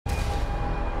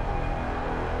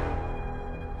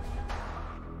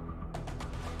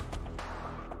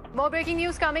More breaking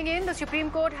news coming in. The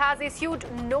Supreme Court has issued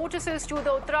notices to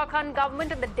the Uttarakhand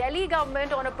government and the Delhi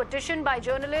government on a petition by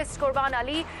journalist Qurban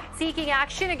Ali seeking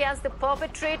action against the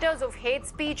perpetrators of hate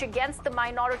speech against the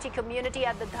minority community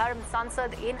at the Dharma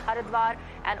Sansads in Haridwar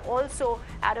and also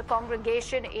at a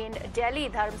congregation in Delhi,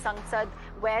 Dharma Sansads,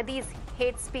 where these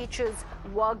hate speeches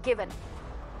were given.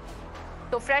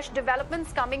 So fresh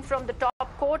developments coming from the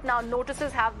top court. Now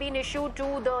notices have been issued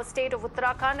to the state of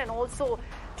Uttarakhand and also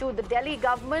to the Delhi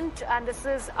government, and this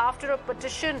is after a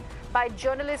petition by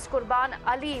journalist Qurban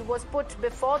Ali was put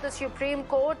before the Supreme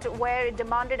Court, where it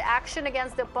demanded action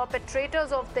against the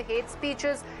perpetrators of the hate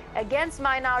speeches against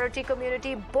minority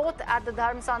community, both at the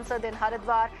Dharma Sansads in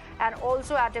Haridwar and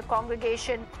also at a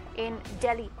congregation in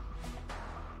Delhi.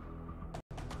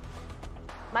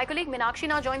 My colleague Meenakshi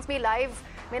now joins me live.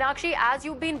 Meenakshi, as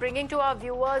you've been bringing to our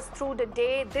viewers through the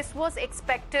day, this was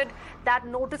expected that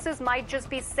notices might just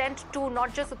be sent to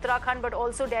not just Uttarakhand but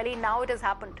also Delhi. Now it has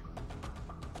happened.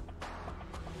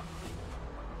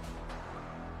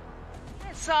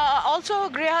 Also,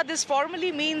 Griha, this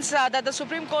formally means that the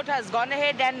Supreme Court has gone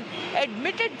ahead and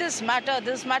admitted this matter.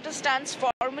 This matter stands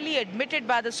formally admitted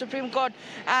by the Supreme Court,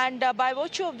 and by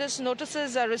virtue of this,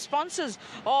 notices, responses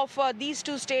of these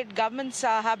two state governments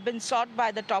have been sought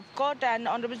by the top court and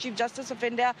Honorable Chief Justice of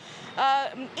India,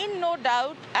 in no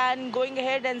doubt, and going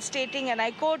ahead and stating, and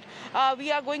I quote,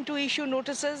 we are going to issue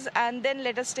notices and then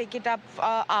let us take it up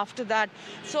after that.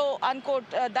 So, unquote,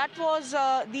 that was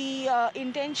the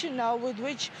intention with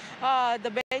which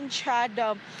the bench had,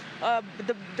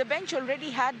 the bench already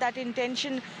had that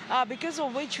intention, because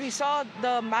of which we saw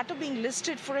the matter being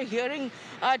listed for a hearing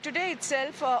today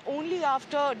itself, only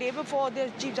after day before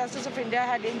the Chief Justice of India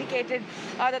had indicated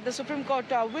that the Supreme Court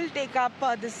will take up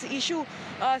this issue.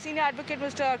 Senior Advocate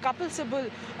Mr. Kapil Sibal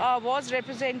was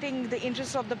representing the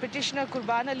interests of the petitioner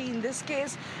Qurban Ali in this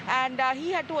case, and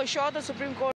he had to assure the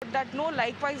Supreme Court that no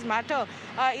likewise matter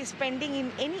is pending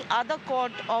in any other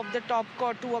court of the top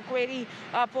court to a query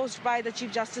posed by the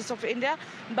Chief Justice of India.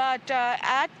 But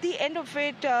at the end of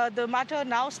it, the matter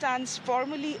now stands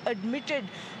formally admitted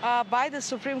by the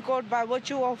Supreme Court by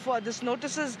virtue of these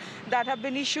notices that have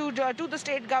been issued to the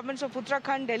state governments of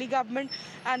Uttarakhand, Delhi government,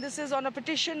 and this is on a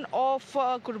petition of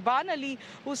Qurban Ali,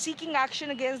 who's seeking action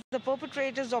against the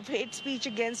perpetrators of hate speech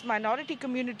against minority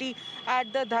community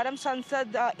at the Dharma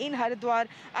Sansads in Haridwar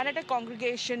and at a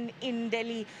congregation in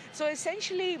Delhi. So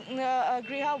essentially,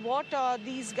 Griha, what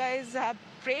these guys have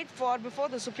prayed for before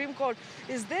the Supreme Court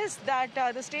is this, that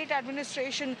the state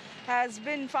administration has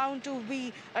been found to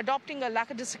be adopting a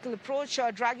lackadaisical approach,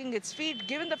 dragging its feet,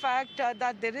 given the fact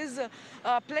that there is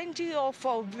plenty of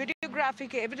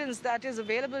videographic evidence that is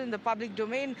available in the public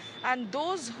domain, and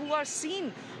those who are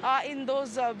seen in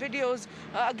those videos,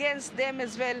 against them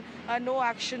as well, no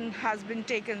action has been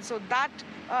taken. So that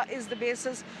is the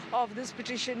basis of this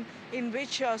petition, in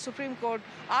which Supreme Court,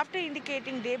 after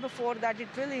indicating day before that it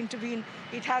will intervene,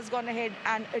 it has gone ahead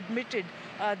and admitted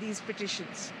these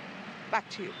petitions. Back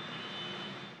to you.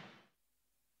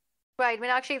 Right,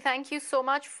 Meenakshi, thank you so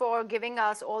much for giving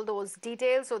us all those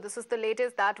details. So this is the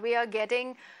latest that we are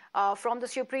getting from the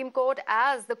Supreme Court,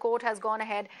 as the court has gone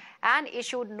ahead and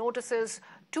issued notices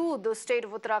to the state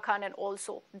of Uttarakhand and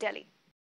also Delhi.